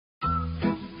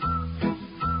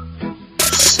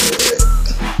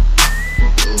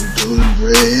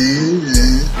Doudabread,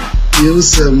 man. Yeah,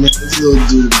 what's up, man? It's little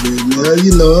Doudabread, man.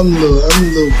 You know, I'm a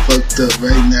little fucked up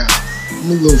right now.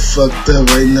 I'm a little fucked up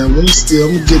right now, but I'm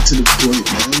gonna get to the point,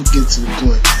 man. I'm gonna get to the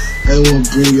point. I ain't wanna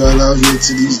bring y'all out here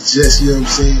to these jets, you know what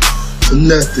I'm saying? For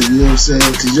nothing, you know what I'm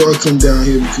saying? Cause y'all come down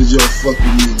here because y'all fuck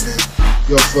with me, man.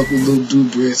 Y'all fuck with little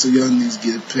Doudabread, so y'all need to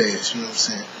get a pass, you know what I'm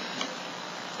saying?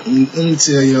 Let me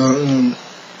tell y'all,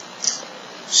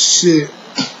 shit.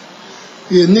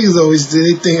 Yeah, niggas always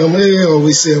they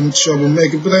always say I'm a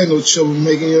troublemaker, but I ain't no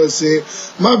troublemaker, you know what I'm saying?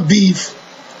 My beef,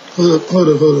 hold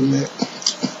up, man.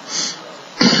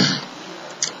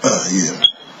 Yeah.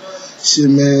 Shit,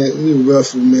 man, we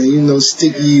rough, man. You know,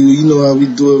 sticky, you know how we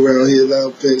do it around here,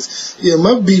 Loud Packs. Yeah,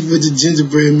 my beef with the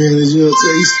gingerbread man is, you know what I'm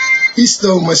saying? He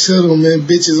stole my shuttle, man.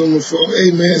 Bitches on the phone.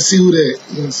 Hey, man, see who that?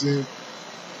 You know what I'm saying?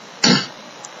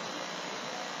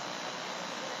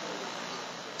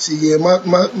 See, yeah, my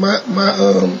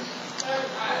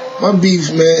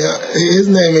beef, man. His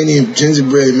name ain't even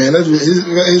Gingerbread, man. That's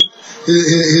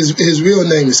his real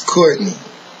name is Courtney.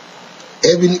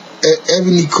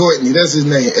 Ebony Courtney. That's his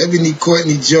name. Ebony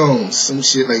Courtney Jones, some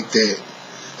shit like that.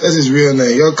 That's his real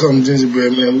name. Y'all call him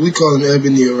Gingerbread, man. We call him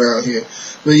Ebony around here.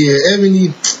 But yeah,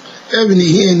 Ebony,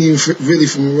 he ain't even really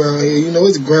from around here. You know,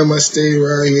 his grandma stayed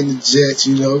around here in the Jets,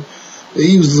 you know. But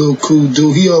he was a little cool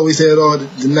dude. He always had all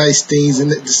the nice things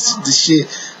and the shit,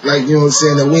 like, you know what I'm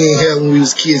saying, that we ain't had when we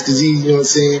was kids, because he, you know what I'm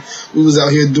saying, we was out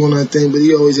here doing our thing, but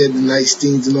he always had the nice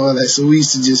things and all that. So we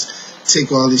used to just take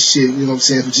all this shit, you know what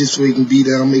I'm saying, just so he can be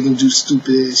down, make him do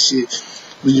stupid ass shit.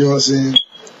 But you know what I'm saying?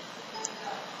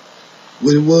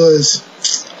 What it was,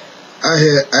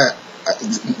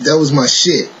 that was my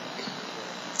shit.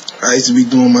 I used to be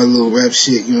doing my little rap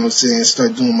shit, you know what I'm saying,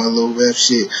 start doing my little rap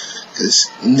shit, because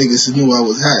niggas knew I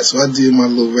was hot, so I did my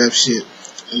little rap shit.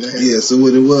 And yeah, so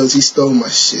what it was, he stole my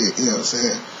shit, you know what I'm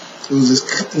saying. It was just,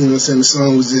 you know what I'm saying, the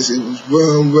song was this, it was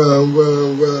run, run,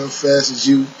 run, run, fast as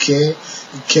you can.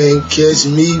 You can't catch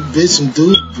me, bitch, I'm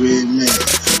Doudabread, man.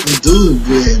 I'm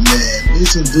Doudabread, man.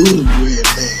 Bitch, I'm Doudabread,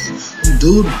 man. I'm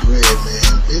Doudabread,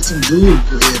 man. Bitch, I'm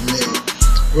Doudabread, man.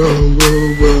 Run,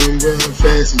 run, run, run,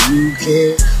 fast as you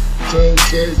can. You can't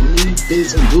catch me,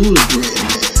 bitch, I'm Doudabread,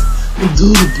 man. I'm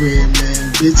Doudabread, man.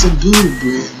 Bitch, I'm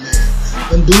Doudabread, man.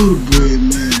 I'm Doudabread,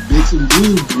 man. Bitch, I'm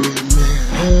Doudabread,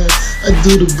 man. I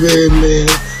do the bread, man.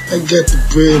 I got the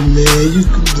bread, man. You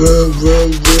can run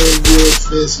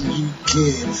fast as you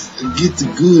can. I get the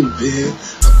good, man.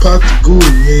 I pop the good,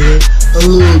 man. A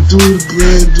little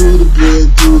Doudabread.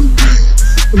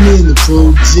 I'm in the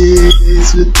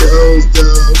projects with the hoes,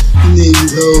 dog. You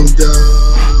niggas hoes,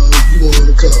 dog. You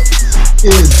wanna call?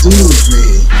 Yeah, it's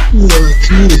Doudabread. You know our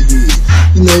community.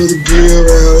 You know the girl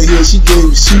around here, she gave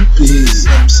me super hits.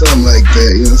 Something like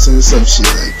that, you know what I'm saying? Some shit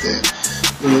like that.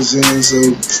 You know what I'm saying? So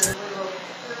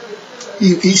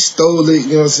he stole it, you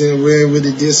know what I'm saying, ran with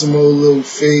it, did some old little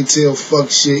fairy tale fuck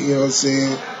shit, you know what I'm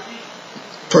saying?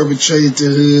 Perpetrated the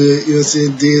hood, you know what I'm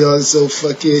saying, did all this old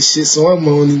fuck ass shit, so I'm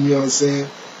on him, you know what I'm saying?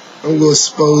 I'm gonna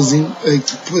expose him, like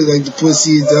the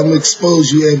pussy is, I'm gonna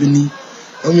expose you, Ebony.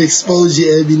 I'm gonna expose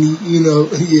you, Ebony, you know,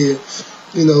 yeah.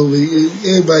 You know,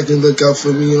 everybody can look out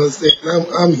for me, you know what I'm saying?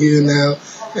 I'm here now.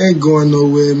 I ain't going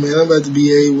nowhere, man. I'm about to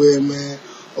be everywhere, man.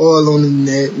 All on the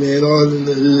net, man. All in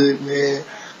the hood, man.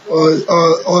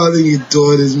 All in your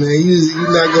daughters, man. You're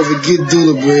not going to forget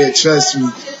Doudabread, trust me. You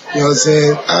know what I'm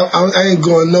saying? I ain't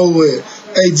going nowhere.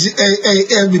 Hey,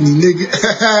 Ebony, nigga.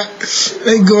 I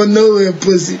ain't going nowhere,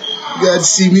 pussy. You got to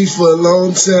see me for a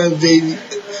long time, baby.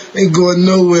 I ain't going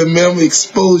nowhere, man. I'm going to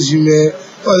expose you, man.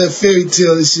 All that fairy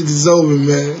tale and shit is over,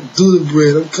 man.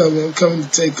 Doudabread, I'm coming to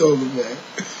take over, man.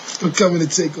 I'm coming to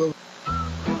take over.